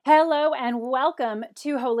Hello and welcome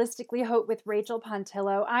to Holistically Hope with Rachel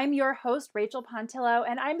Pontillo. I'm your host, Rachel Pontillo,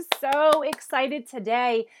 and I'm so excited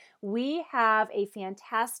today. We have a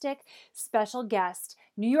fantastic special guest,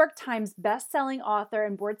 New York Times bestselling author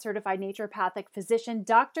and board-certified naturopathic physician,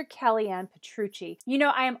 Dr. Kellyann Petrucci. You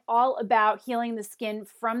know, I am all about healing the skin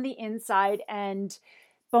from the inside, and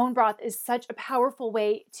bone broth is such a powerful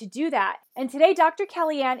way to do that. And today, Dr.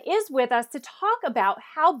 Kellyann is with us to talk about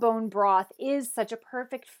how bone broth is such a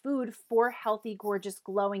perfect food for healthy, gorgeous,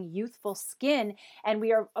 glowing, youthful skin. And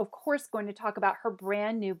we are, of course, going to talk about her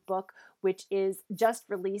brand new book, which is just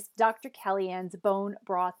released, Dr. Kellyan's Bone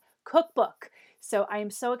Broth Cookbook. So I am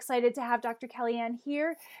so excited to have Dr. Kellyann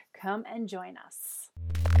here. Come and join us.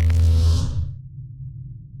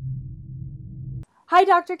 Hi,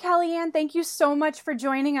 Dr. Kellyann. Thank you so much for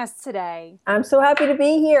joining us today. I'm so happy to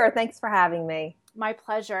be here. Thanks for having me. My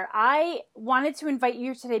pleasure. I wanted to invite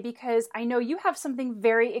you today because I know you have something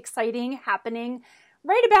very exciting happening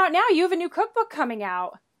right about now. You have a new cookbook coming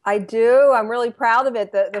out. I do. I'm really proud of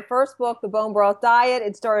it. The first book, The Bone Broth Diet,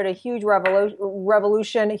 it started a huge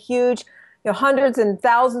revolution, huge, hundreds and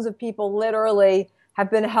thousands of people literally have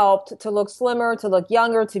been helped to look slimmer, to look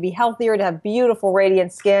younger, to be healthier, to have beautiful,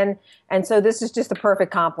 radiant skin. And so this is just a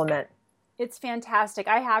perfect complement. It's fantastic.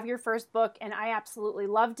 I have your first book and I absolutely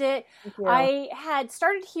loved it. Thank you. I had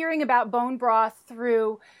started hearing about bone broth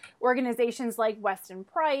through organizations like Weston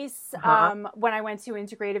Price. When I went to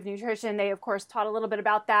Integrative Nutrition, they of course taught a little bit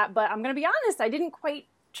about that, but I'm going to be honest, I didn't quite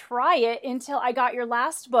try it until I got your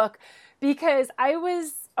last book because I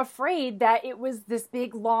was afraid that it was this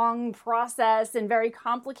big, long process and very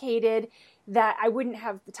complicated that I wouldn't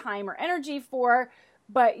have the time or energy for.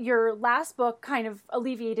 But your last book kind of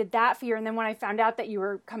alleviated that fear. And then when I found out that you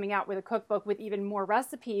were coming out with a cookbook with even more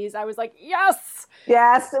recipes, I was like, yes!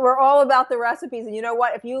 Yes, we're all about the recipes. And you know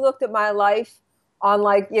what? If you looked at my life on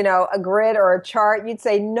a grid or a chart, you'd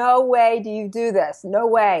say, no way do you do this. No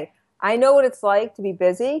way. I know what it's like to be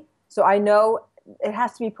busy. So I know it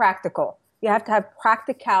has to be practical. You have to have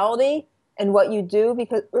practicality in what you do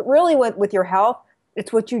because really with your health,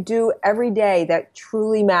 it's what you do every day that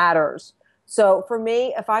truly matters. So for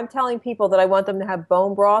me, if I'm telling people that I want them to have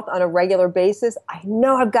bone broth on a regular basis, I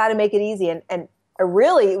know I've got to make it easy. And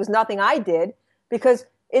really, it was nothing I did because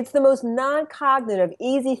it's the most non-cognitive,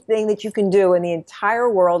 easy thing that you can do in the entire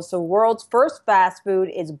world. So world's first fast food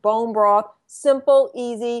is bone broth, simple,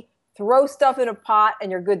 easy. Throw stuff in a pot and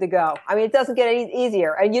you're good to go. I mean, it doesn't get any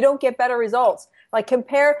easier and you don't get better results. Like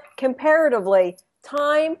comparatively,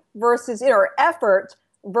 time versus, effort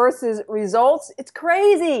versus results, it's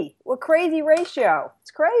crazy. What crazy ratio?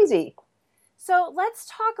 It's crazy. So let's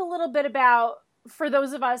talk a little bit about, for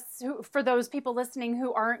those people listening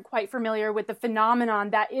who aren't quite familiar with the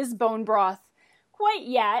phenomenon that is bone broth quite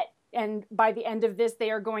yet, and by the end of this,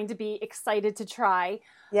 they are going to be excited to try.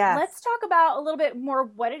 Yes. Let's talk about a little bit more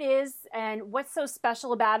what it is and what's so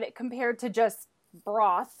special about it compared to just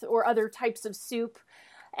broth or other types of soup,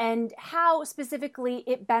 and how specifically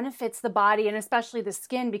it benefits the body and especially the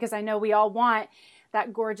skin, because I know we all want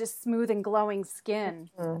that gorgeous, smooth and glowing skin.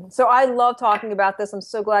 Mm-hmm. So I love talking about this. I'm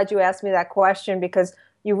so glad you asked me that question because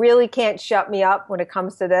you really can't shut me up when it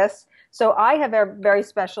comes to this. So I have a very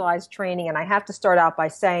specialized training, and I have to start out by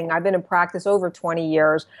saying I've been in practice over 20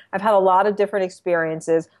 years. I've had a lot of different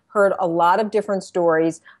experiences, heard a lot of different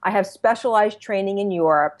stories. I have specialized training in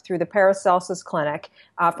Europe through the Paracelsus Clinic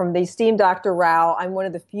from the esteemed Dr. Rao. I'm one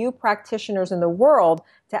of the few practitioners in the world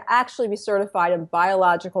to actually be certified in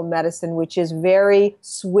biological medicine, which is very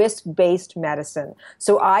Swiss-based medicine.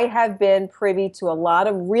 So I have been privy to a lot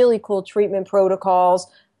of really cool treatment protocols,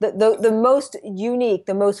 the most unique,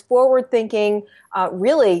 the most forward-thinking,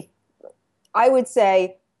 really, I would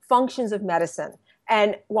say, functions of medicine.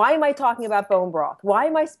 And why am I talking about bone broth? Why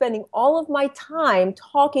am I spending all of my time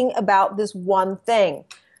talking about this one thing?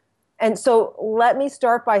 And so let me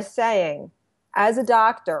start by saying, as a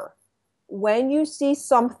doctor, when you see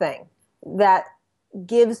something that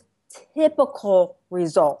gives typical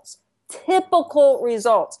results,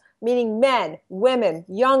 meaning men, women,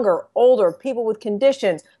 younger, older, people with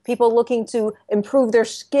conditions, people looking to improve their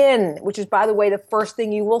skin, which is, by the way, the first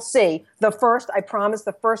thing you will see. I promise,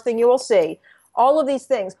 the first thing you will see. All of these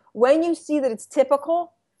things. When you see that it's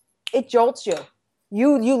typical, it jolts you.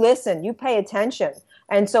 You listen, you pay attention.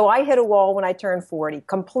 And so I hit a wall when I turned 40,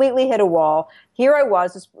 completely hit a wall. Here I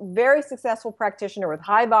was, this very successful practitioner with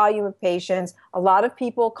high volume of patients, a lot of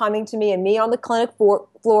people coming to me and me on the clinic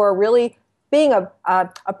floor really being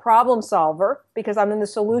a problem solver because I'm in the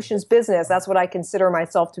solutions business. That's what I consider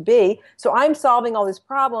myself to be. So I'm solving all these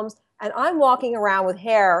problems And I'm walking around with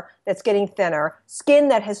hair that's getting thinner, skin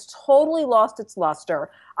that has totally lost its luster.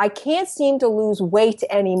 I can't seem to lose weight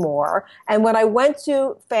anymore. And when I went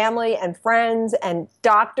to family and friends and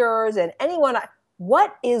doctors and anyone,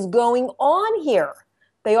 what is going on here?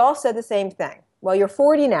 They all said the same thing. Well, you're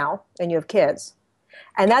 40 now and you have kids.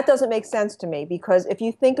 And that doesn't make sense to me because if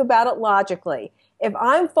you think about it logically, if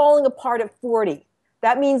I'm falling apart at 40,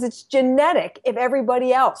 that means it's genetic if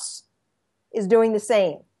everybody else is doing the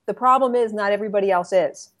same. The problem is not everybody else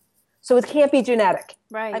is. So it can't be genetic.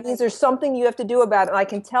 Right. That means there's something you have to do about it. And I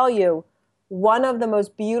can tell you, one of the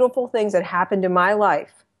most beautiful things that happened in my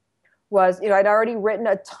life was, I'd already written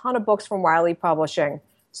a ton of books from Wiley Publishing.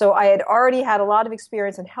 So I had already had a lot of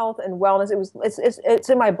experience in health and wellness. It's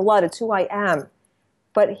in my blood. It's who I am.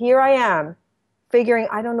 But here I am figuring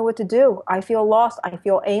I don't know what to do. I feel lost. I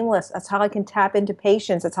feel aimless. That's how I can tap into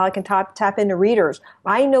patients. That's how I can tap into readers.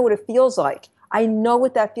 I know what it feels like. I know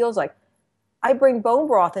what that feels like. I bring bone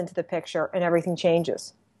broth into the picture and everything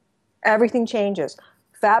changes. Everything changes.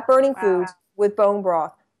 Fat burning foods with bone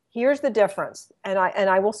broth. Here's the difference. And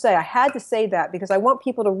I will say, I had to say that because I want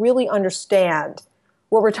people to really understand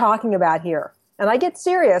what we're talking about here. And I get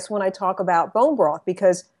serious when I talk about bone broth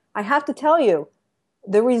because I have to tell you,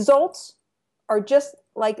 the results are just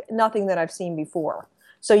like nothing that I've seen before.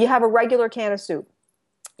 So you have a regular can of soup.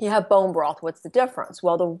 You have bone broth. What's the difference?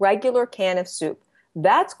 Well, the regular can of soup,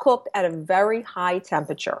 that's cooked at a very high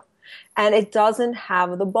temperature. And it doesn't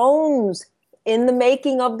have the bones in the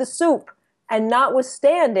making of the soup. And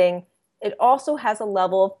notwithstanding, it also has a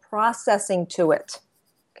level of processing to it.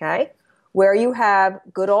 Okay? Where you have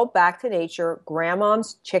good old back to nature,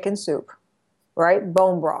 grandma's chicken soup, right?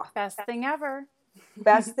 Bone broth. Best thing ever.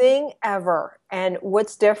 Best thing ever. And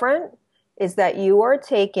what's different is that you are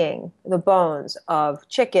taking the bones of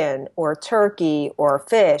chicken or turkey or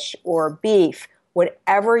fish or beef,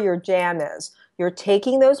 whatever your jam is. You're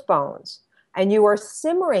taking those bones and you are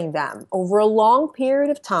simmering them over a long period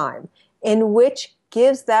of time in which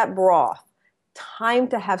gives that broth time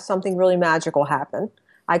to have something really magical happen.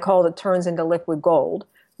 I call it turns into liquid gold,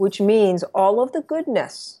 which means all of the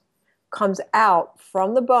goodness comes out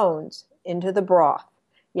from the bones into the broth.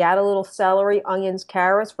 You add a little celery, onions,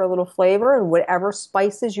 carrots for a little flavor and whatever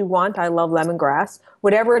spices you want. I love lemongrass.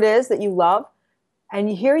 Whatever it is that you love. And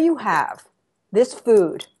here you have this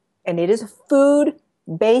food. And it is a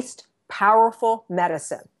food-based, powerful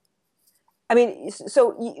medicine. I mean,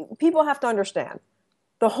 so people have to understand.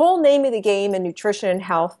 The whole name of the game in nutrition and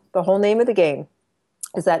health, the whole name of the game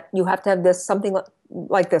is that you have to have this something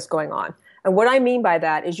like this going on. And what I mean by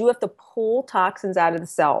that is you have to pull toxins out of the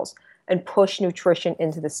cells and push nutrition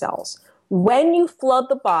into the cells. When you flood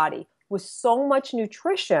the body with so much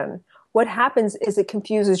nutrition, what happens is it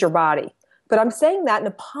confuses your body. But I'm saying that in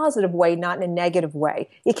a positive way, not in a negative way.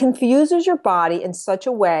 It confuses your body in such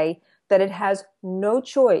a way that it has no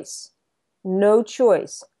choice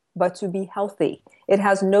but to be healthy. It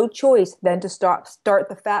has no choice than to start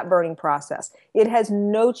the fat burning process. It has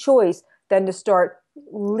no choice than to start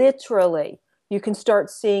literally, you can start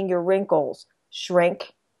seeing your wrinkles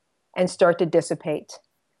shrink and start to dissipate.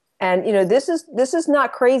 And this is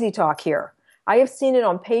not crazy talk here. I have seen it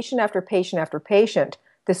on patient after patient after patient.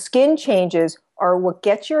 The skin changes are what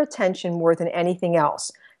gets your attention more than anything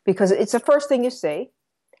else because it's the first thing you see.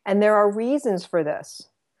 And there are reasons for this.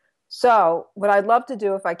 So what I'd love to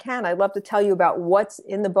do, if I can, I'd love to tell you about what's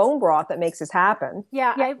in the bone broth that makes this happen.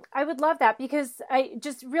 Yeah, I would love that because I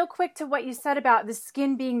just real quick to what you said about the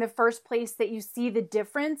skin being the first place that you see the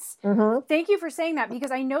difference. Mm-hmm. Thank you for saying that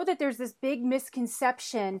because I know that there's this big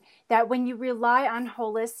misconception that when you rely on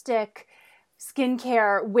holistic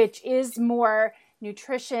skincare, which is more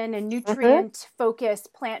nutrition and nutrient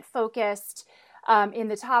focused, plant focused, in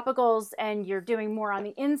the topicals and you're doing more on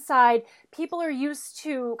the inside, people are used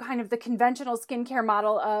to kind of the conventional skincare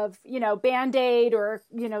model of, Band-Aid or,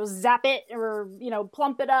 zap it or,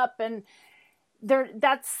 plump it up. And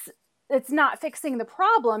it's not fixing the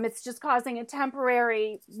problem. It's just causing a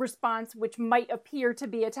temporary response, which might appear to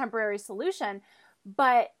be a temporary solution.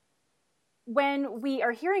 But when we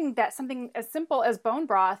are hearing that something as simple as bone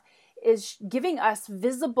broth is giving us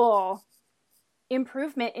visible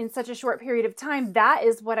improvement in such a short period of time, that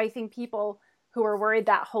is what I think people who are worried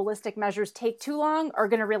that holistic measures take too long are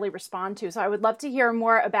going to really respond to. So I would love to hear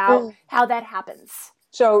more about how that happens.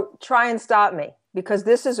 So try and stop me because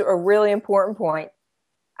this is a really important point.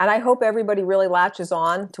 And I hope everybody really latches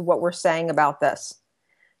on to what we're saying about this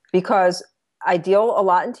because I deal a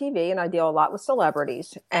lot in TV and I deal a lot with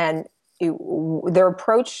celebrities and their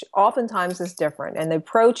approach oftentimes is different. And the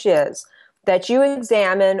approach is that you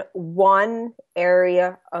examine one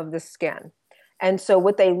area of the skin. And so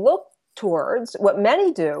what they look towards, what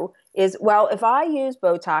many do is, well, if I use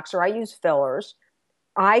Botox or I use fillers,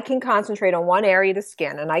 I can concentrate on one area of the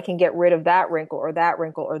skin and I can get rid of that wrinkle or that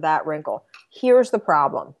wrinkle or that wrinkle. Here's the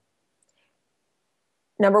problem.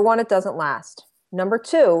 Number one, it doesn't last. Number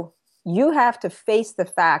two, you have to face the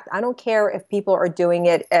fact. I don't care if people are doing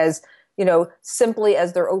it as, simply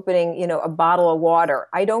as they're opening, a bottle of water.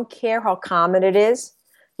 I don't care how common it is.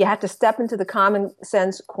 You have to step into the common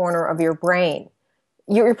sense corner of your brain.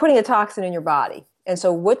 You're putting a toxin in your body. And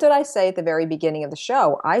so what did I say at the very beginning of the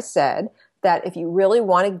show? I said that if you really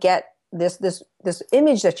want to get this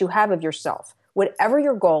image that you have of yourself, whatever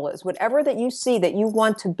your goal is, whatever that you see that you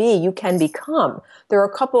want to be, you can become. There are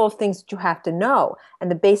a couple of things that you have to know. And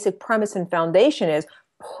the basic premise and foundation is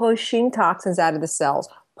pushing toxins out of the cells,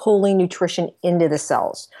 pulling nutrition into the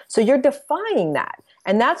cells. So you're defining that.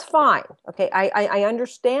 And that's fine. Okay, I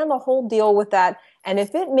understand the whole deal with that. And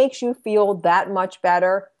if it makes you feel that much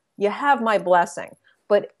better, you have my blessing.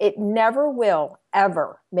 But it never will,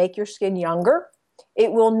 ever make your skin younger.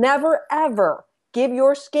 It will never, ever give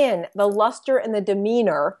your skin the luster and the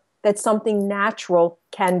demeanor that something natural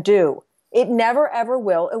can do. It never, ever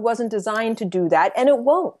will. It wasn't designed to do that, and it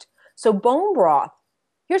won't. So bone broth,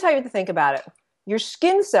 here's how you have to think about it. Your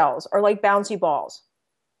skin cells are like bouncy balls.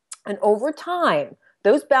 And over time,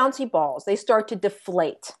 those bouncy balls, they start to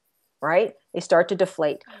deflate, right? They start to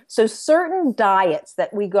deflate. So certain diets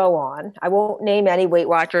that we go on, I won't name any Weight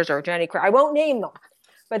Watchers or Jenny, I won't name them,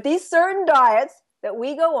 but these certain diets that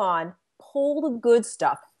we go on pull the good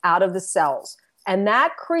stuff out of the cells. And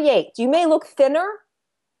that creates, you may look thinner,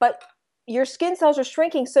 but your skin cells are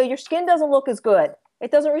shrinking, so your skin doesn't look as good. It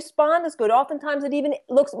doesn't respond as good. Oftentimes it even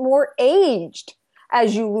looks more aged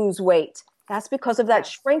as you lose weight. That's because of that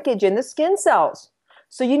shrinkage in the skin cells.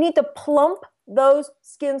 So you need to plump those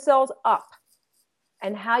skin cells up.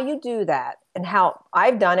 And how you do that, and how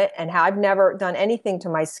I've done it, and how I've never done anything to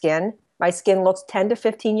my skin looks 10 to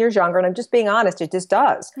 15 years younger. And I'm just being honest, it just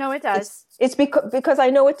does. No, it does. It's because I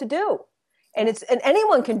know what to do. And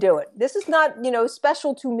anyone can do it. This is not,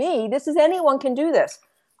 special to me. This is anyone can do this.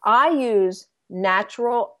 I use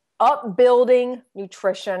natural upbuilding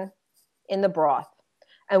nutrition in the broth.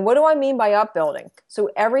 And what do I mean by upbuilding? So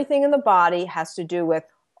everything in the body has to do with,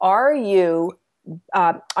 are you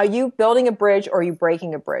building a bridge or are you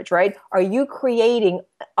breaking a bridge, right? Are you creating,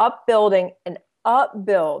 upbuilding an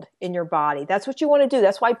upbuild in your body? That's what you want to do.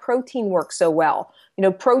 That's why protein works so well.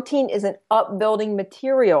 Protein is an upbuilding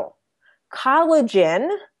material. Collagen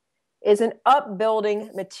is an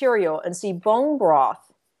upbuilding material. And see, bone broth,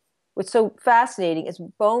 what's so fascinating is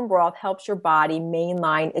bone broth helps your body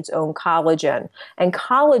mainline its own collagen. And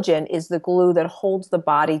collagen is the glue that holds the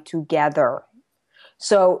body together.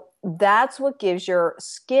 So that's what gives your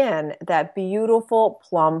skin that beautiful,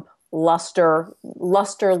 plump, luster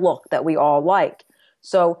look that we all like.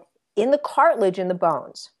 So in the cartilage in the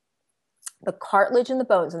bones,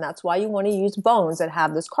 and that's why you want to use bones that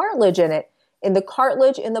have this cartilage in it. In the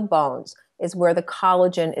cartilage in the bones is where the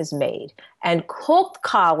collagen is made. And cooked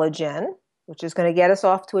collagen, which is going to get us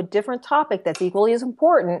off to a different topic that's equally as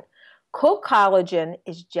important, cooked collagen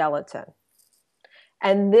is gelatin.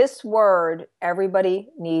 And this word everybody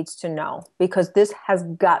needs to know, because this has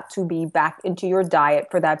got to be back into your diet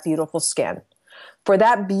for that beautiful skin. For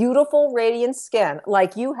that beautiful radiant skin,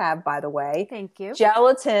 like you have, by the way. Thank you.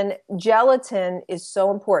 Gelatin is so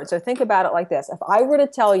important. So think about it like this. If I were to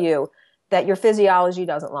tell you that your physiology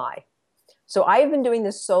doesn't lie. So I have been doing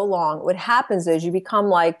this so long. What happens is you become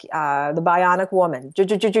like the bionic woman.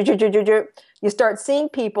 You start seeing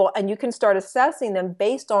people and you can start assessing them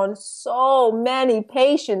based on so many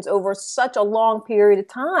patients over such a long period of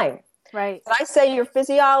time. Right. And I say your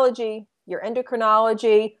physiology, your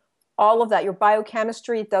endocrinology, all of that, your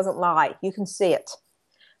biochemistry, it doesn't lie. You can see it.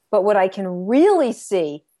 But what I can really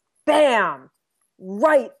see, bam,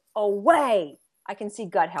 right away, I can see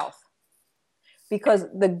gut health. Because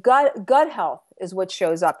the gut health is what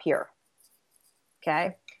shows up here.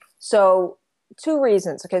 Okay? So 2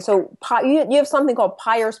 reasons. Okay, so you have something called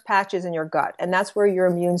Peyer's patches in your gut, and that's where your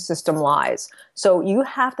immune system lies. So you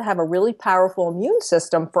have to have a really powerful immune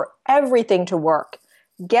system for everything to work.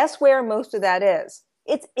 Guess where most of that is?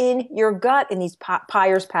 It's in your gut in these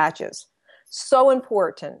Peyer's patches. So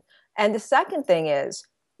important. And the second thing is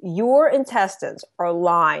your intestines are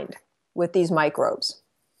lined with these microbes.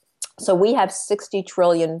 So we have 60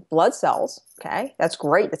 trillion blood cells. Okay, that's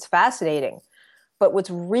great. That's fascinating. But what's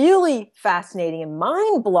really fascinating and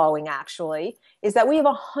mind-blowing, actually, is that we have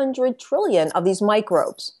 100 trillion of these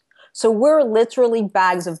microbes. So we're literally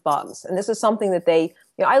bags of bugs. And this is something that they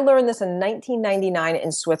I learned this in 1999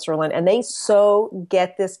 in Switzerland, and they so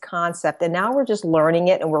get this concept. And now we're just learning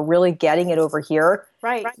it, and we're really getting it over here.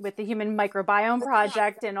 Right, with the Human Microbiome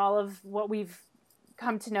Project and all of what we've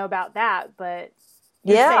come to know about that. But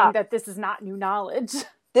you're saying that this is not new knowledge.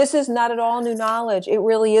 This is not at all new knowledge. It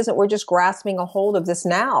really isn't. We're just grasping a hold of this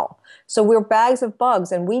now. So we're bags of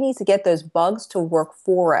bugs, and we need to get those bugs to work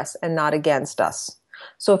for us and not against us.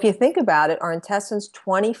 So if you think about it, our intestines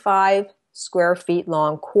 25 square feet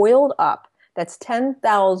long, coiled up. That's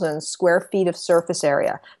 10,000 square feet of surface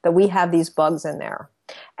area that we have these bugs in there.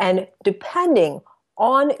 And depending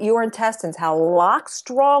on your intestines, how lock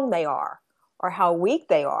strong they are or how weak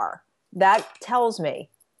they are, that tells me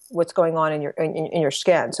what's going on in your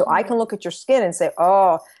skin. So I can look at your skin and say,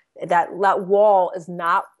 oh, that wall is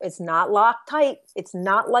not, it's not locked tight. It's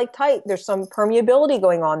not like tight. There's some permeability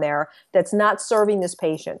going on there that's not serving this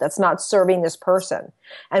patient. That's not serving this person.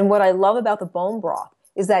 And what I love about the bone broth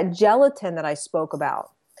is that gelatin that I spoke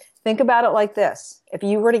about. Think about it like this. If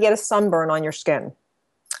you were to get a sunburn on your skin,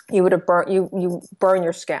 you would have you burn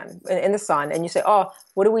your skin in the sun, and you say, oh,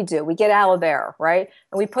 what do? We get aloe vera, right?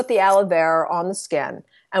 And we put the aloe vera on the skin,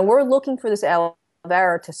 and we're looking for this aloe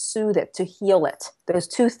vera to soothe it, to heal it. Those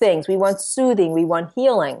two things. We want soothing, we want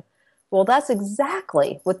healing. Well, that's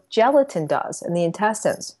exactly what gelatin does in the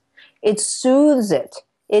intestines. It soothes it.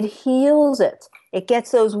 It heals it. It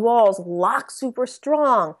gets those walls locked super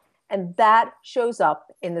strong, and that shows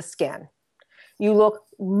up in the skin. You look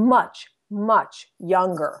much, much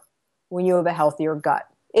younger when you have a healthier gut.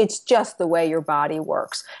 It's just the way your body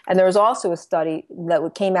works. And there was also a study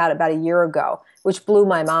that came out about a year ago, which blew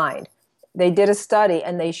my mind. They did a study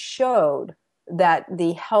and they showed that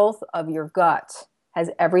the health of your gut has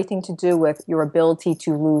everything to do with your ability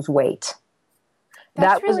to lose weight.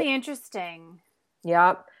 That's really interesting.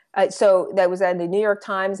 Yeah. So that was in the New York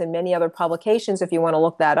Times and many other publications if you want to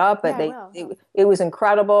look that up. But it was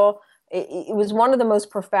incredible. It was one of the most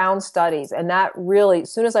profound studies. And that really,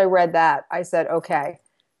 as soon as I read that, I said, okay,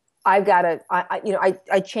 I've got to,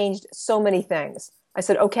 I changed so many things. I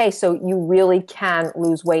said, okay, so you really can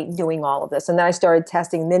lose weight doing all of this. And then I started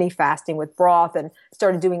testing mini fasting with broth and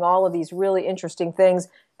started doing all of these really interesting things.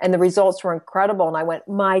 And the results were incredible. And I went,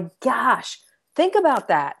 my gosh, think about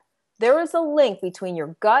that. There is a link between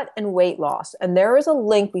your gut and weight loss. And there is a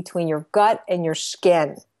link between your gut and your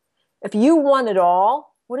skin. If you want it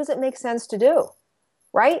all, what does it make sense to do?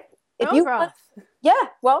 Right? Yeah,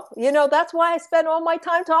 well, that's why I spend all my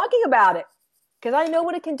time talking about it. Because I know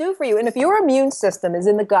what it can do for you. And if your immune system is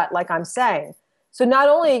in the gut, like I'm saying, so not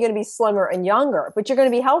only are you going to be slimmer and younger, but you're going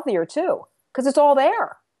to be healthier too. Because it's all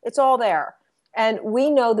there. It's all there. And we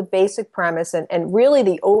know the basic premise and really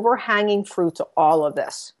the overhanging fruit to all of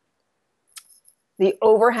this. The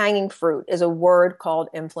overhanging fruit is a word called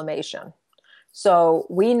inflammation. So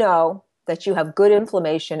we know that you have good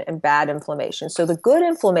inflammation and bad inflammation. So the good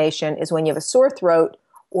inflammation is when you have a sore throat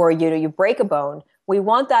or you break a bone. We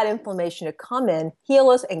want that inflammation to come in,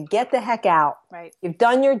 heal us, and get the heck out. Right. You've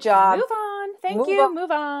done your job. Move on. Thank you.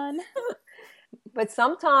 Move on. But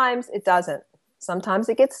sometimes it doesn't. Sometimes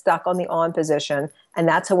it gets stuck on the on position, and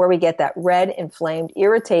that's where we get that red, inflamed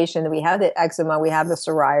irritation. We have the eczema, we have the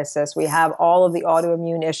psoriasis, we have all of the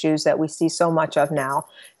autoimmune issues that we see so much of now.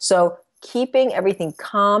 So keeping everything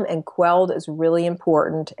calm and quelled is really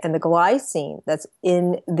important. And the glycine that's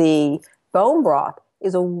in the bone broth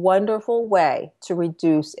is a wonderful way to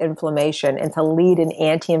reduce inflammation and to lead an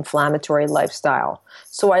anti-inflammatory lifestyle.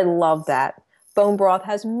 So I love that. Bone broth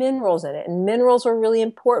has minerals in it, and minerals are really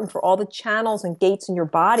important for all the channels and gates in your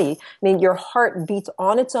body. I mean, your heart beats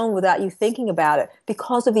on its own without you thinking about it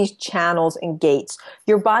because of these channels and gates.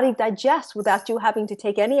 Your body digests without you having to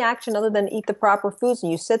take any action other than eat the proper foods,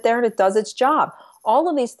 and you sit there and it does its job. All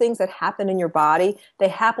of these things that happen in your body, they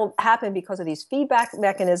happen because of these feedback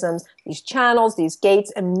mechanisms, these channels, these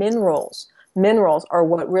gates, and minerals. Minerals are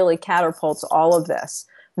what really catapults all of this.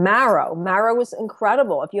 Marrow is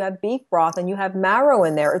incredible. If you have beef broth and you have marrow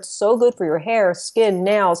in there, it's so good for your hair, skin,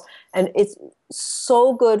 nails, and it's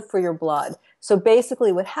so good for your blood. So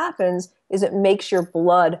basically what happens is it makes your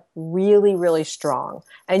blood really, really strong.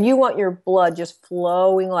 And you want your blood just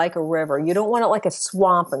flowing like a river. You don't want it like a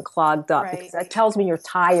swamp and clogged up, right? Because that tells me you're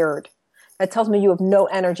tired. That tells me you have no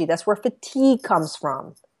energy. That's where fatigue comes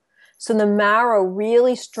from. So the marrow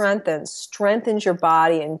really strengthens your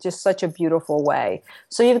body in just such a beautiful way.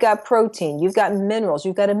 So you've got protein, you've got minerals,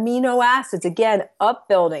 you've got amino acids, again,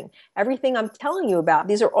 upbuilding. Everything I'm telling you about,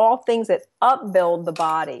 these are all things that upbuild the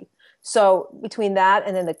body. So between that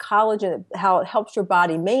and then the collagen, how it helps your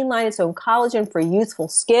body mainline its own collagen for youthful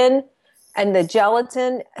skin, and the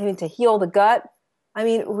gelatin, to heal the gut, I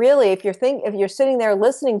mean, really, if you're sitting there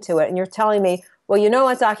listening to it and you're telling me, well, you know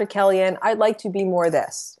what, Dr. Kellyann, I'd like to be more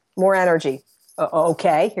this, more energy.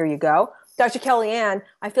 Okay, here you go. Dr. Kellyann,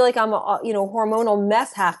 I feel like I'm a hormonal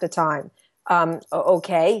mess half the time.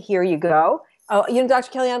 Okay, here you go.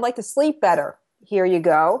 Dr. Kellyann, I'd like to sleep better. Here you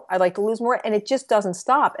go. I'd like to lose more. And it just doesn't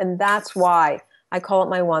stop. And that's why I call it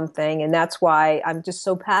my one thing. And that's why I'm just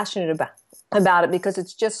so passionate about it, because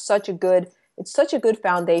it's just it's such a good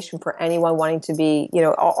foundation for anyone wanting to be,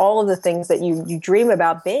 all of the things that you dream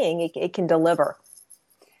about being, it can deliver.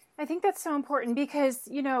 I think that's so important because,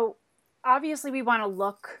 obviously we want to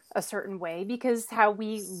look a certain way because how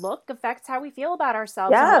we look affects how we feel about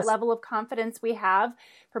ourselves and what Yes. level of confidence we have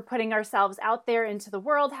for putting ourselves out there into the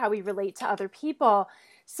world, how we relate to other people.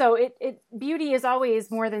 So beauty is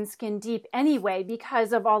always more than skin deep anyway,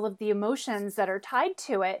 because of all of the emotions that are tied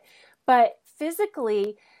to it. But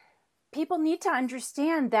physically, people need to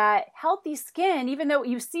understand that healthy skin, even though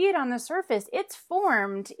you see it on the surface, it's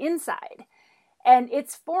formed inside. And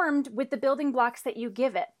it's formed with the building blocks that you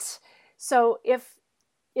give it. So if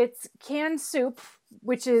it's canned soup,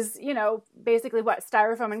 which is, basically what,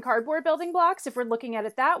 styrofoam and cardboard building blocks, if we're looking at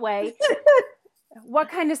it that way,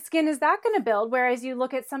 what kind of skin is that going to build? Whereas you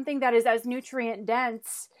look at something that is as nutrient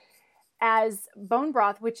dense as bone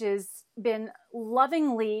broth, which has been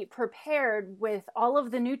lovingly prepared with all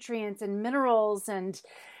of the nutrients and minerals and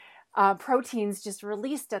proteins just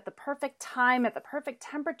released at the perfect time, at the perfect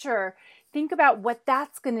temperature. Think about what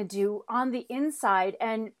that's going to do on the inside.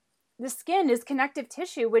 And the skin is connective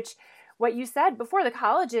tissue, which what you said before, the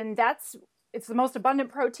collagen, it's the most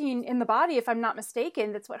abundant protein in the body, if I'm not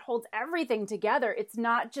mistaken. That's what holds everything together. It's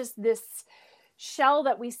not just this shell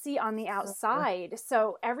that we see on the outside.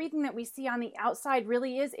 So everything that we see on the outside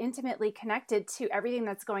really is intimately connected to everything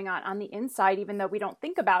that's going on the inside, even though we don't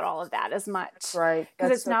think about all of that as much. Right.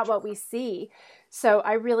 Because it's not what we see. So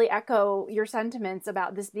I really echo your sentiments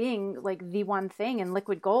about this being like the one thing in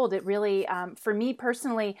liquid gold. It really, for me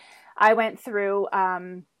personally, I went through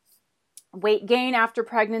weight gain after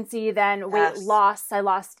pregnancy, then weight loss. I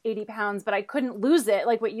lost 80 pounds, but I couldn't lose it.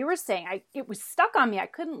 Like what you were saying, it was stuck on me. I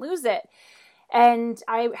couldn't lose it. And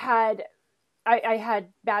I had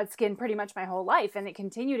bad skin pretty much my whole life, and it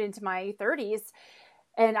continued into my 30s.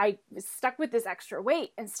 And I was stuck with this extra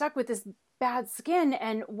weight and stuck with this bad skin.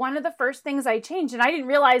 And one of the first things I changed, and I didn't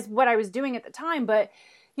realize what I was doing at the time, but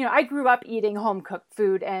I grew up eating home cooked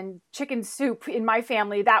food and chicken soup in my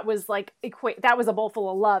family. That was that was a bowl full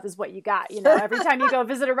of love is what you got. Every time you go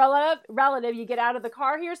visit a relative, you get out of the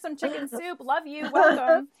car, here's some chicken soup. Love you.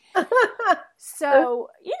 Welcome. So,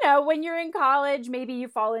 when you're in college, maybe you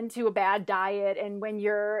fall into a bad diet. And when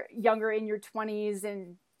you're younger in your 20s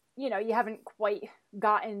and, you haven't quite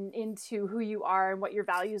gotten into who you are and what your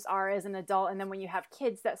values are as an adult. And then when you have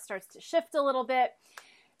kids, that starts to shift a little bit.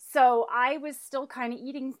 So I was still kind of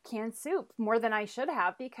eating canned soup more than I should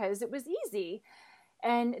have because it was easy.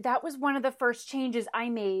 And that was one of the first changes I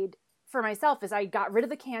made for myself is I got rid of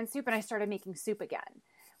the canned soup and I started making soup again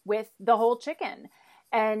with the whole chicken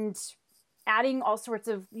and adding all sorts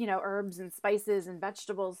of, herbs and spices and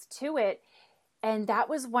vegetables to it. And that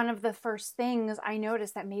was one of the first things I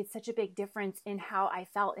noticed that made such a big difference in how I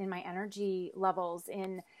felt in my energy levels,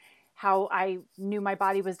 in how I knew my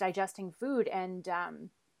body was digesting food. And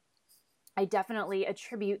I definitely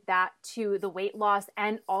attribute that to the weight loss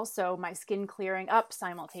and also my skin clearing up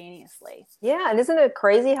simultaneously. Yeah. And isn't it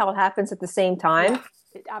crazy how it happens at the same time? Yeah,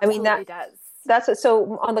 it absolutely does. That's it.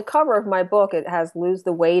 So on the cover of my book, it has lose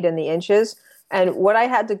the weight in the inches. And what I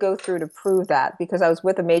had to go through to prove that, because I was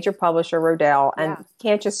with a major publisher, Rodale, and you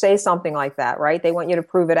can't just say something like that, right? They want you to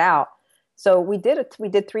prove it out. So we did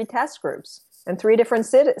 3 test groups in 3 different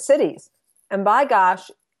cities. And by gosh,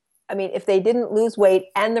 I mean, if they didn't lose weight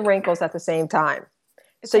and the wrinkles at the same time.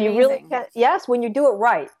 It's so amazing. You really can, yes, when you do it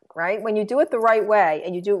right? When you do it the right way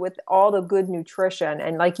and you do it with all the good nutrition.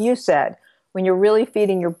 And like you said, when you're really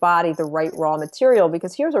feeding your body the right raw material,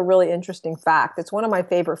 because here's a really interesting fact. It's one of my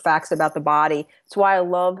favorite facts about the body. It's why I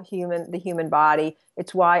love the human body.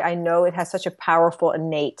 It's why I know it has such a powerful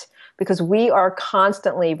innate, because we are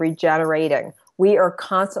constantly regenerating. We are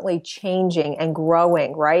constantly changing and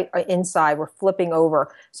growing, right? Inside, we're flipping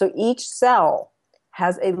over. So each cell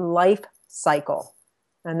has a life cycle.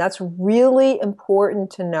 And that's really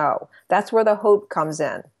important to know. That's where the hope comes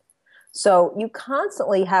in. So you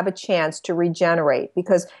constantly have a chance to regenerate,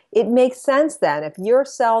 because it makes sense then, if your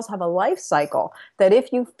cells have a life cycle, that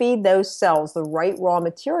if you feed those cells the right raw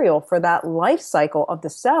material for that life cycle of the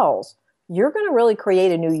cells, you're going to really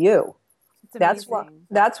create a new you. It's amazing.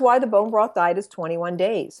 That's why the bone broth diet is 21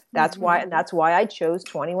 days. Mm-hmm. That's why I chose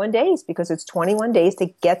 21 days, because it's 21 days to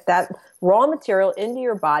get that raw material into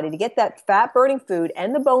your body, to get that fat burning food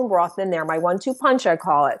and the bone broth in there, my 1-2 punch I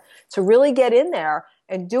call it, to really get in there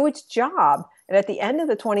and do its job. And at the end of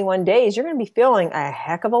the 21 days, you're going to be feeling a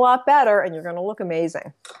heck of a lot better and you're going to look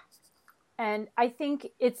amazing. And I think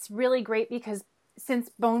it's really great because since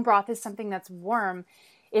bone broth is something that's warm,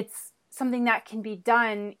 it's something that can be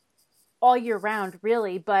done all year round,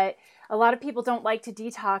 really. But a lot of people don't like to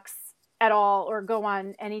detox at all or go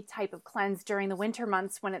on any type of cleanse during the winter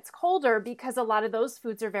months when it's colder, because a lot of those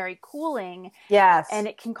foods are very cooling. Yes. And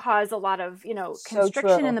it can cause a lot of, So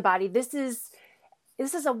constriction true. in the body. This is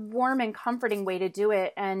a warm and comforting way to do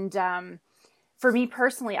it. And for me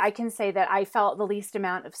personally, I can say that I felt the least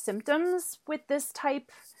amount of symptoms with this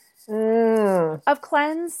type of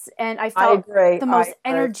cleanse, and I felt the most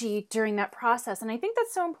energy during that process. And I think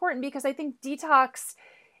that's so important, because I think detox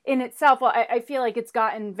in itself, well, I feel like it's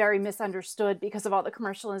gotten very misunderstood because of all the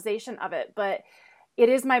commercialization of it, but it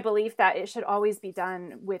is my belief that it should always be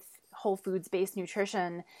done with whole foods based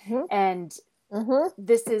nutrition. Mm-hmm. And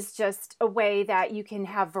this is just a way that you can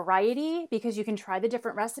have variety, because you can try the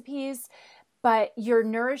different recipes, but you're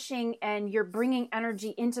nourishing and you're bringing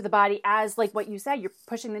energy into the body, as like what you said, you're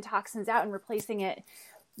pushing the toxins out and replacing it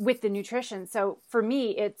with the nutrition. So for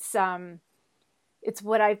me, it's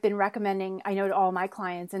what I've been recommending, I know, to all my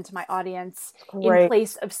clients and to my audience, in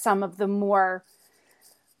place of some of the more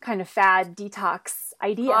kind of fad detox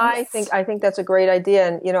ideas. I think that's a great idea.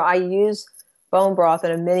 And, I use bone broth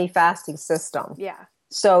in a mini fasting system. Yeah.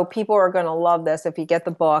 So people are going to love this. If you get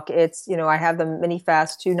the book, it's, I have the mini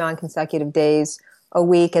fast 2 non-consecutive days a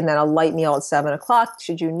week, and then a light meal at 7:00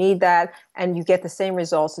 should you need that. And you get the same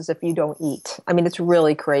results as if you don't eat. I mean, it's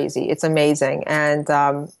really crazy. It's amazing. And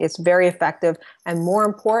it's very effective. And more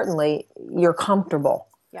importantly, you're comfortable.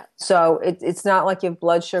 Yeah. So it's not like you have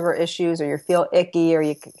blood sugar issues, or you feel icky, or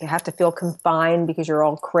you have to feel confined because you're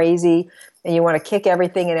all crazy and you want to kick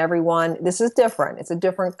everything and everyone. This is different. It's a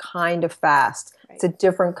different kind of fast. Right. It's a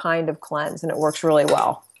different kind of cleanse, and it works really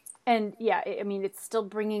well. And yeah, I mean, it's still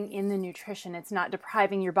bringing in the nutrition. It's not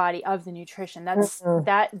depriving your body of the nutrition.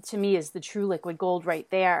 That to me is the true liquid gold right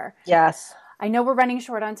there. Yes. I know we're running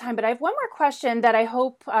short on time, but I have one more question that I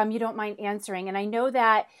hope you don't mind answering. And I know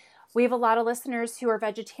that we have a lot of listeners who are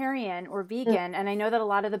vegetarian or vegan, and I know that a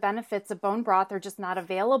lot of the benefits of bone broth are just not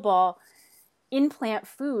available in plant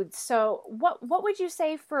foods. So what would you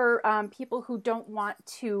say for people who don't want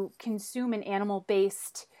to consume an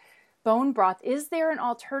animal-based bone broth? Is there an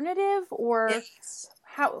alternative, or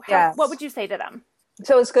how what would you say to them?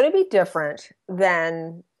 So it's going to be different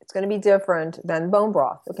than bone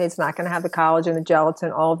broth. Okay, it's not going to have the collagen, the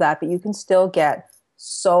gelatin, all of that, but you can still get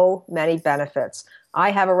so many benefits.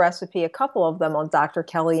 I have a recipe, a couple of them on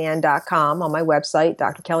drkellyann.com, on my website,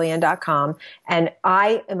 drkellyann.com. And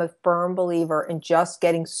I am a firm believer in just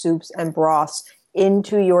getting soups and broths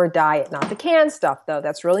into your diet. Not the canned stuff, though.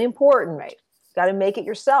 That's really important. Right. Got to make it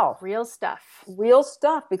yourself. Real stuff,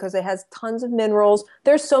 because it has tons of minerals.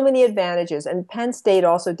 There's so many advantages. And Penn State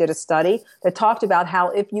also did a study that talked about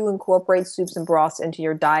how if you incorporate soups and broths into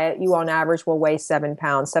your diet, you on average will weigh 7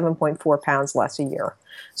 pounds, 7.4 pounds less a year.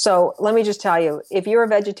 So let me just tell you, if you're a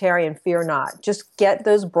vegetarian, fear not. Just get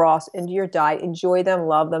those broths into your diet. Enjoy them,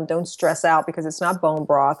 love them. Don't stress out because it's not bone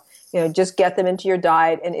broth. Just get them into your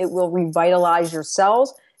diet, and it will revitalize your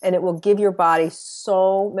cells. And it will give your body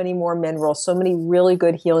so many more minerals, so many really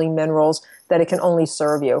good healing minerals that it can only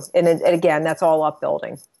serve you. And again, that's all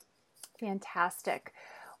upbuilding. Fantastic.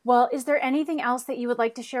 Well, is there anything else that you would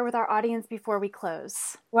like to share with our audience before we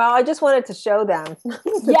close? Well, I just wanted to show them.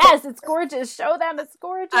 Yes, it's gorgeous. Show them. It's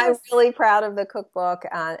gorgeous. I'm really proud of the cookbook.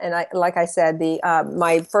 And like I said,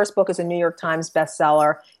 my first book is a New York Times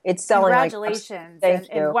bestseller. It's selling. Congratulations.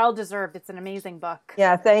 Thank you. And well-deserved. It's an amazing book.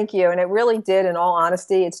 Yeah, thank you. And it really did, in all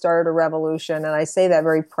honesty, it started a revolution. And I say that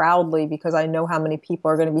very proudly because I know how many people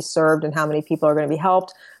are going to be served and how many people are going to be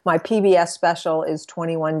helped. My PBS special is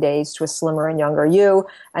 21 Days to a Slimmer and Younger You.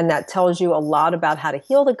 And that tells you a lot about how to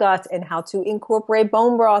heal the gut and how to incorporate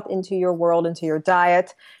bone broth into your world, into your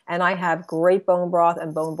diet. And I have great bone broth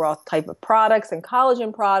and bone broth type of products and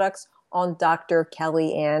collagen products on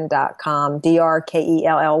drkellyann.com,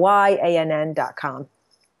 drkellyann.com.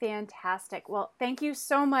 Fantastic. Well, thank you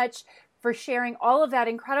so much for sharing all of that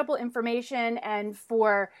incredible information and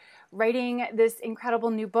for writing this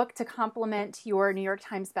incredible new book to complement your New York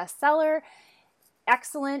Times bestseller.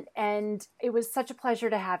 Excellent. And it was such a pleasure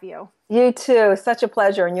to have you. You too. Such a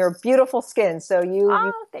pleasure. And you're beautiful skin. So you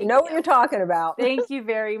know what you're talking about. Thank you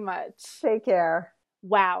very much. Take care.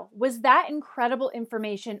 Wow, was that incredible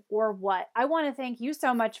information or what? I want to thank you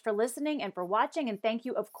so much for listening and for watching. And thank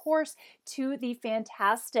you, of course, to the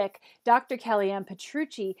fantastic Dr. Kellyann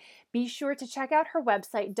Petrucci. Be sure to check out her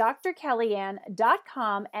website,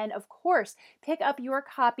 drkellyann.com. And of course, pick up your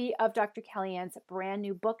copy of Dr. Kellyan's brand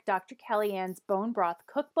new book, Dr. Kellyan's Bone Broth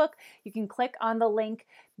Cookbook. You can click on the link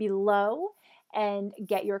below and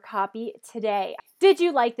get your copy today. Did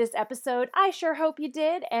you like this episode? I sure hope you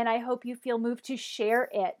did, and I hope you feel moved to share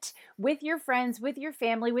it with your friends, with your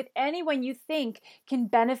family, with anyone you think can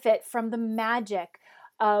benefit from the magic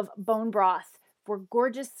of bone broth for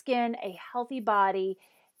gorgeous skin, a healthy body,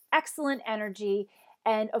 excellent energy,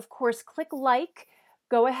 and of course, click like.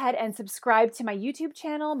 Go ahead and subscribe to my YouTube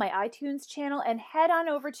channel, my iTunes channel, and head on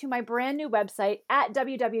over to my brand new website at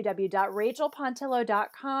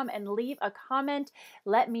www.rachelpontillo.com and leave a comment.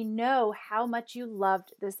 Let me know how much you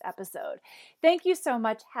loved this episode. Thank you so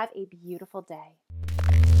much. Have a beautiful day.